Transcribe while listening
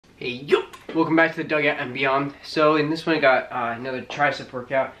Hey yo! Welcome back to the Dugout and Beyond. So in this one I got another tricep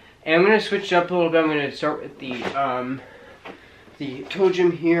workout. And I'm going to switch it up a little bit. I'm going to start with the toe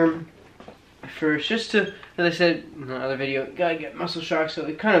gym here first. Just to, as I said in the other video, you gotta get muscle shock, so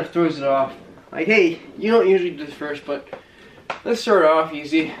it kind of throws it off. Like, hey, you don't usually do this first, but let's start off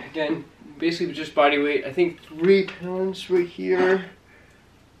easy. Again, basically just body weight. I think 3 pounds right here.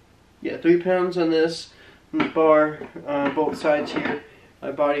 Yeah, 3 pounds on this. And the bar on both sides here.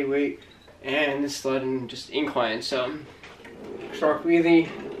 My body weight and this sled and just incline. So start really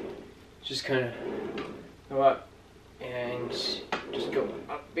just kind of go up and just go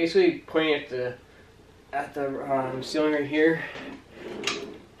up, basically pointing at the ceiling right here,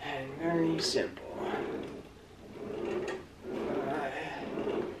 and very simple.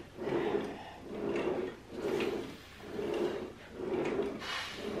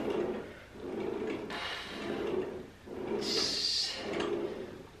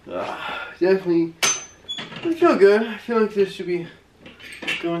 Definitely, I feel good. I feel like this should be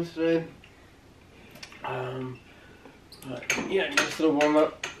going today. But yeah, nice little warm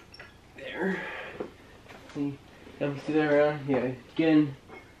up there. See that around? Yeah, again,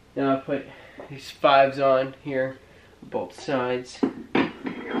 now I put these 5s on here, both sides.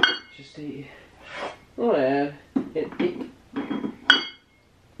 Just a little add.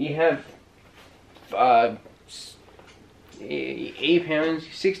 You have 8 pounds,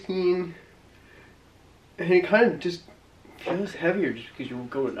 16. And it kind of just feels heavier just because you're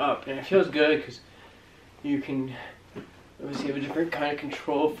going up. And it feels good because you can obviously have a different kind of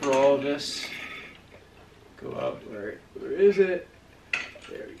control for all of this. Go up. Where is it?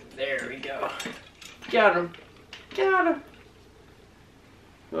 There we go. Got him. Got him.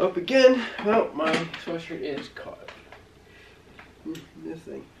 Go up again. Oh, my sweatshirt is caught. This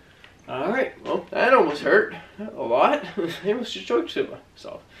thing. Alright, well, that almost hurt. A lot. I almost just choked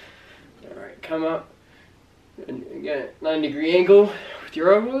myself. Alright, come up. And again, 90-degree angle with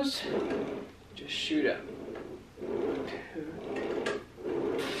your elbows. Just shoot up.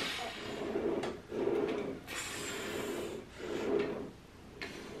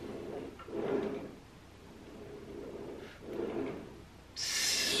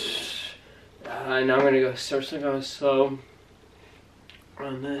 Now I'm going to start going slow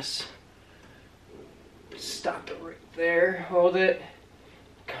on this. Stop it right there. Hold it.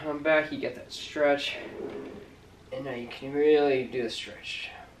 Come back. You get that stretch. And now you can really do the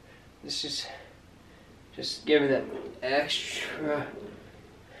stretch. This is just giving that extra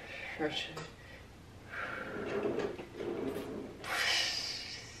stretch.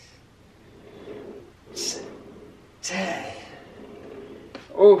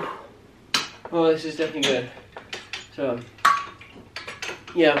 Oh, this is definitely good. So,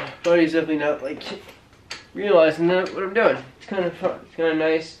 yeah, body's definitely not like realizing that what I'm doing. It's kind of fun. It's kind of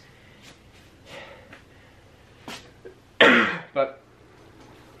nice. But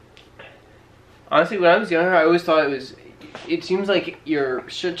honestly, when I was younger, I always thought it seems like you're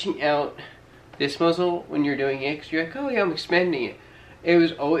stretching out this muscle when you're doing it, because you're like, oh yeah, I'm expanding it.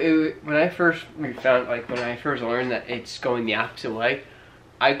 When I first learned that it's going the opposite way,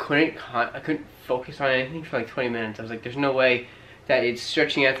 I couldn't focus on anything for like 20 minutes. I was like, there's no way that it's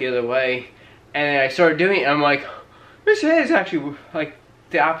stretching out the other way. And then I started doing it, and I'm like, this is actually like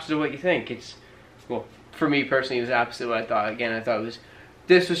the opposite of what you think. It's, well, for me personally, it was the opposite of what I thought. Again, I thought it was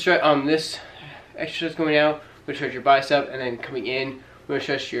this exercise going out would stretch your bicep, and then coming in would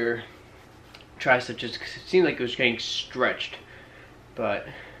stretch your tricep, just because it seemed like it was getting stretched. But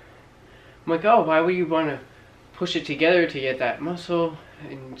I'm like, oh, why would you want to push it together to get that muscle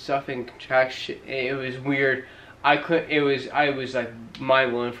and stuff and contraction? It was weird. I was like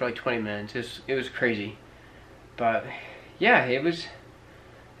mind blown for like 20 minutes. It was crazy. But yeah, it was.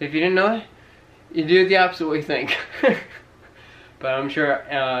 If you didn't know that, you do the opposite of what you think. But I'm sure,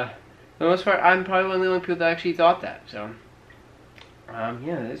 for the most part, I'm probably one of the only people that actually thought that. So,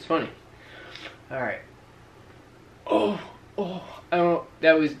 yeah, it's funny. Alright. Oh, I don't know.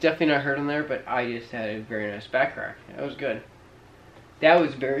 That was definitely not hurt on there, but I just had a very nice back crack. That was good. That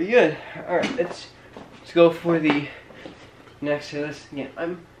was very good. Alright, let's go for the next to this. Yeah,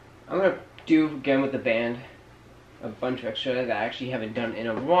 I'm gonna do again with the band a bunch of exercises that I actually haven't done in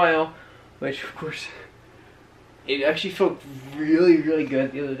a while, which of course it actually felt really, really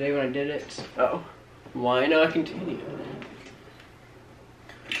good the other day when I did it. So why not continue?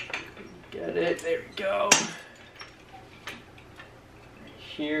 Get it, there we go. Right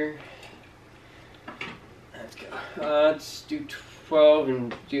here. Let's go. Let's do 12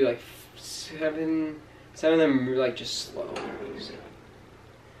 and do like 7 of them like just slow. So,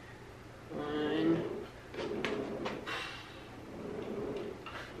 1,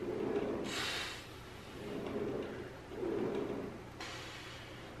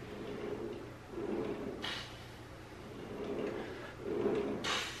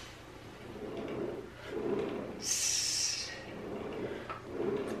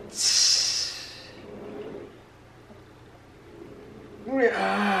 Oh,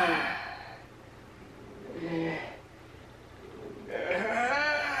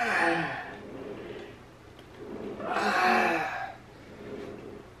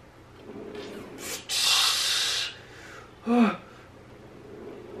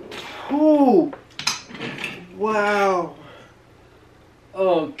 wow.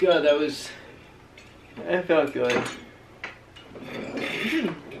 Oh god, that felt good. I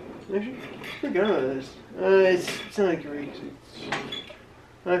should forget about this. It's not great.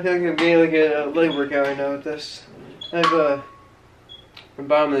 I feel like I'm getting like a leg workout right now with this. I have the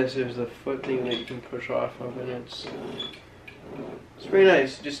bottom of this is the foot thing that you can push off of, and it's pretty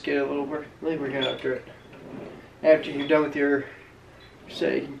nice. Just get a little leg workout after it. After you're done with your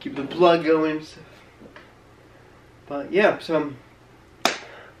set, you can keep the blood going and stuff. But yeah, so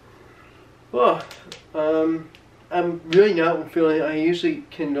I'm really not feeling. I usually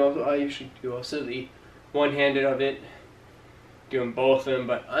do also the one-handed of it, doing both of them,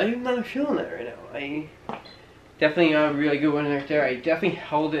 but I'm not feeling that right now. I definitely got a really good one right there. I definitely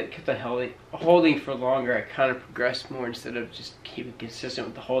held it, kept on holding for longer. I kind of progressed more instead of just keeping consistent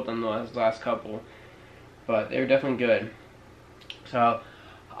with the hold on the last couple. But they were definitely good. So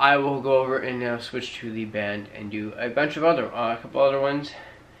I will go over and now switch to the band and do a bunch of a couple other ones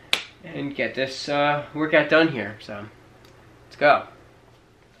and get this workout done here. So let's go.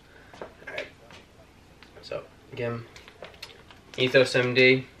 Alright. So again, Ethos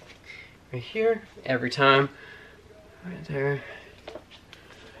MD right here every time. Right there.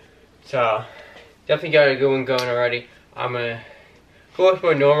 So definitely got a good one going already. I'm gonna go with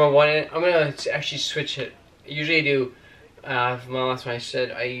my normal one. I'm gonna actually switch it. Usually I do, from my last one I said,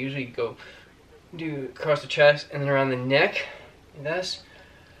 I usually do across the chest and then around the neck. And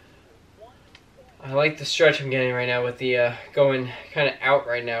I like the stretch I'm getting right now with the going kind of out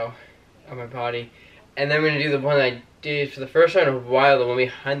right now on my body. And then I'm going to do the one I did for the first time in a while, the one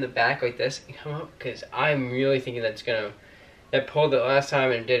behind the back like this, and come up, because I'm really thinking that pulled it last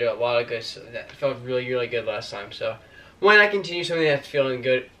time and did a lot of good, so that felt really, really good last time. So why not continue something that's feeling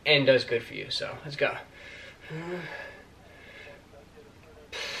good and does good for you? So let's go.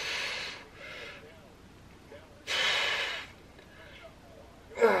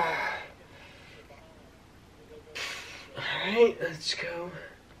 Alright, let's go.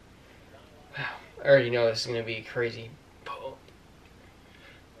 Wow, I already know this is going to be crazy. Pull.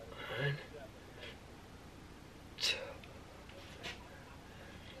 1, 2.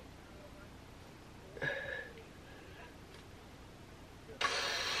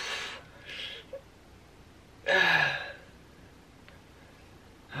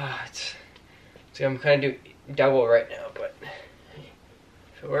 See, I'm kind of doing double right now, but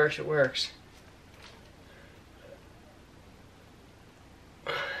if it works, it works.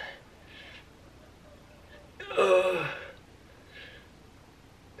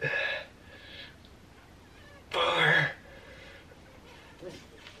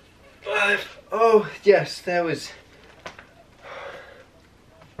 Oh, yes, that was...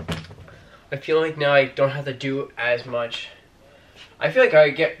 I feel like now I don't have to do as much. I feel like I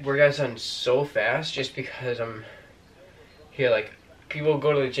get workouts done so fast just because I'm here. Like, people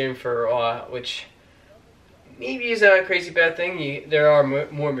go to the gym for a lot, which maybe is not a crazy bad thing. There are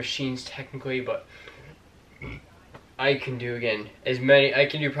more machines technically, but I can do, again, I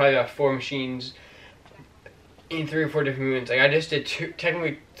can do probably about 4 machines in 3 or 4 different movements. Like, I just did 2,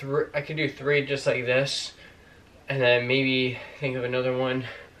 technically 3, I could do 3 just like this, and then maybe think of another one.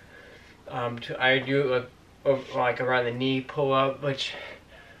 I do like around the knee pull up, which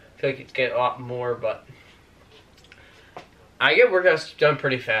I feel like it's get a lot more, but I get workouts done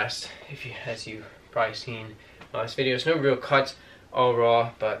pretty fast. As you probably seen this video, it's no real cuts, all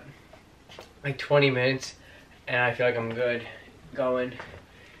raw, but like 20 minutes, and I feel like I'm good going.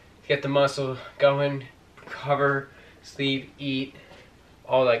 Get the muscle going, recover, sleep, eat,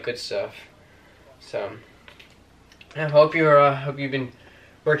 all that good stuff. So I hope you've been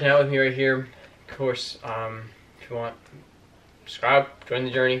working out with me right here. Of course, if you want, subscribe, join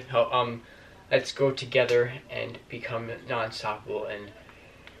the journey. Help, let's go together and become non-stoppable and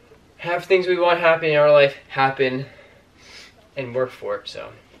have things we want happen in our life happen and work for it.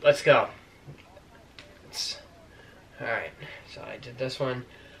 So let's go. Alright, so I did this one.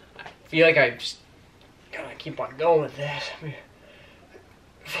 I feel like I just gotta keep on going with this.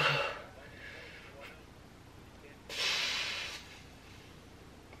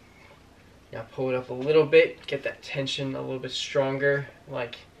 Now pull it up a little bit, get that tension a little bit stronger,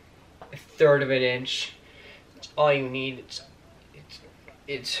 like 1/3 of an inch. It's all you need.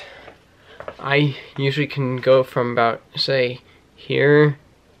 I usually can go from about, say, here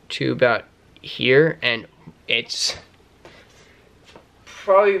to about here, and it's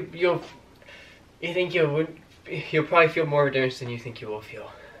probably you'll probably feel more of a difference than you think you will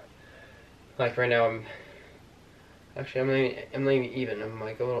feel. Like right now, I'm not even even. I'm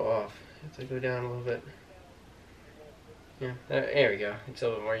like a little off. I have to go down a little bit. Yeah, there we go. It's a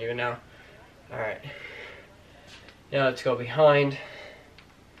little more even now. All right. Now let's go behind.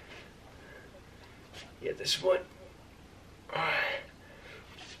 Get this one.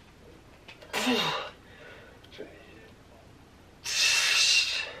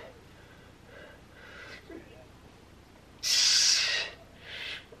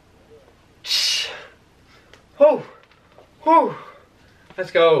 Oh, oh,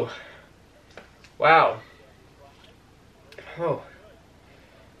 let's go. Wow. Oh.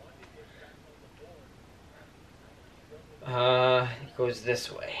 It goes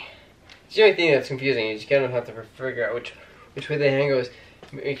this way. It's the only thing that's confusing is you kind of have to figure out which way the hand goes,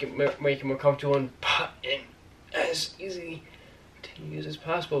 make it more comfortable and pop in as easy to use as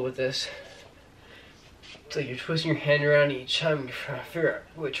possible with this. It's like you're twisting your hand around each time you're trying to figure out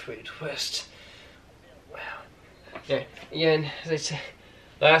which way to twist. Wow. Yeah. Again, as I said,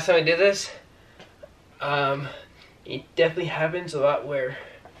 last time I did this, it definitely happens a lot where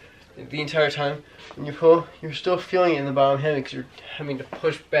the entire time when you pull, you're still feeling it in the bottom hand because you're having to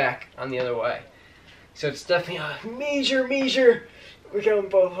push back on the other way. So it's definitely a major workout in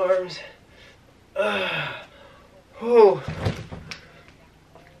both arms. Oh.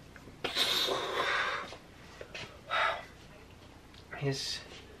 Yes.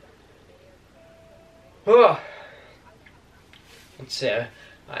 Oh. It's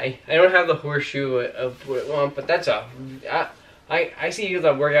I don't have the horseshoe of what I want, but that's I see people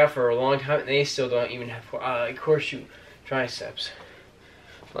that work out for a long time and they still don't even have like horseshoe triceps.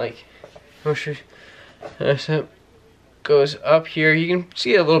 Like horseshoe tricep goes up here. You can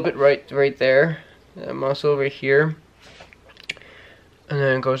see it a little bit right there. That muscle right here, and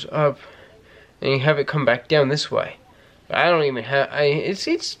then it goes up, and you have it come back down this way. I don't even have.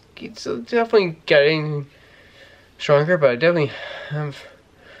 It's definitely getting stronger, but I definitely have.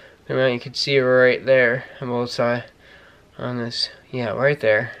 I mean, you can see it right there on both sides. On this, yeah, right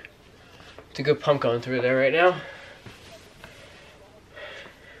there. It's a good pump going through there right now.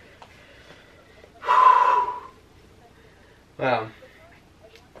 Wow.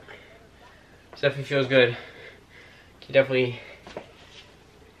 This definitely feels good. You definitely.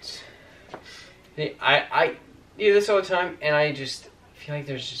 I do this all the time, and I just feel like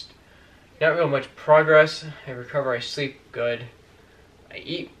there's just not real much progress. I recover, I sleep good. I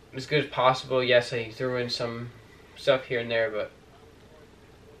eat as good as possible. Yes, I threw in some stuff here and there, but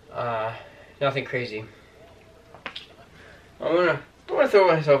nothing crazy. I'm gonna throw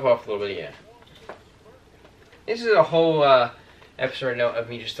myself off a little bit again. This is a whole episode now of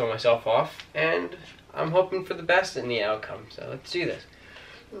me just throwing myself off, and I'm hoping for the best in the outcome. So let's do this.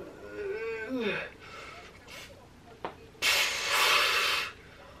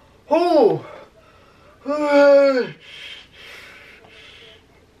 Oh.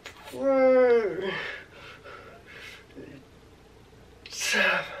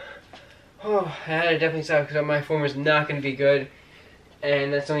 Oh, I had to definitely stop because my form is not going to be good,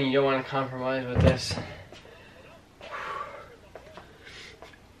 and that's something you don't want to compromise with this.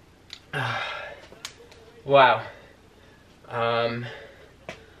 Wow. I'm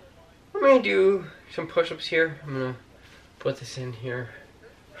going to do some push-ups here. I'm going to put this in here,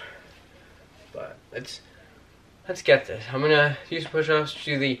 but let's get this. I'm going to use push-ups,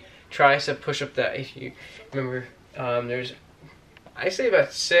 do the tricep push-up that, if you remember, there's, I say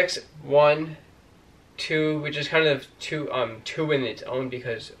about 6, 1, 2, which is kind of two in its own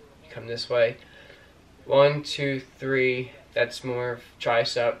because you come this way. 1, 2, 3. That's more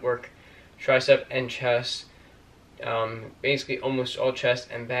tricep work, tricep and chest. Basically almost all chest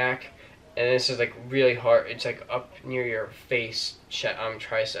and back. And this is like really hard. It's like up near your face,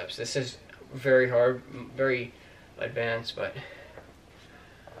 triceps. This is very hard, very advanced, but.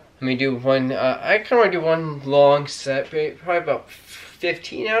 Let me do one, I kind of want to do one long set, probably about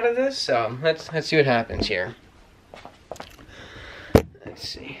 15 out of this, so let's see what happens here. Let's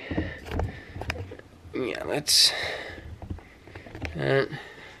see. Yeah, I'm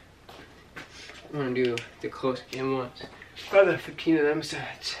going to do the close game ones. Probably about 15 of them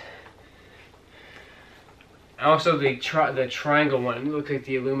sets. Also the triangle one, look like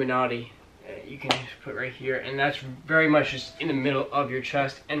the Illuminati. You can just put right here, and that's very much just in the middle of your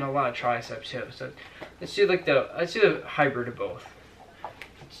chest and a lot of triceps too. So let's do the hybrid of both.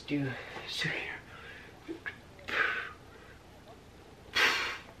 Let's do here.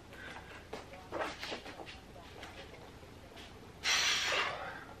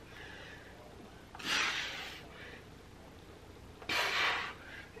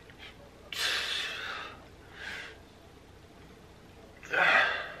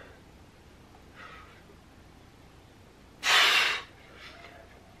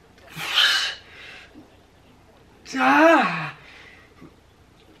 Ah!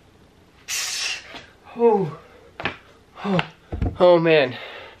 Oh. Oh. Oh man.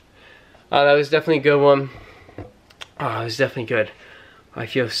 That was definitely a good one. Oh, it was definitely good. I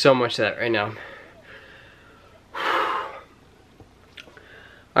feel so much of that right now.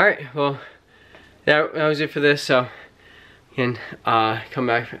 Alright, well, that was it for this, so you can come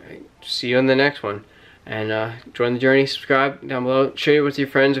back, see you on the next one. And join the journey, subscribe down below, share it with your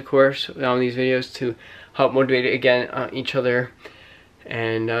friends, of course, on these videos to help motivate again each other.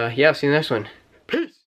 And yeah, see you in the next one.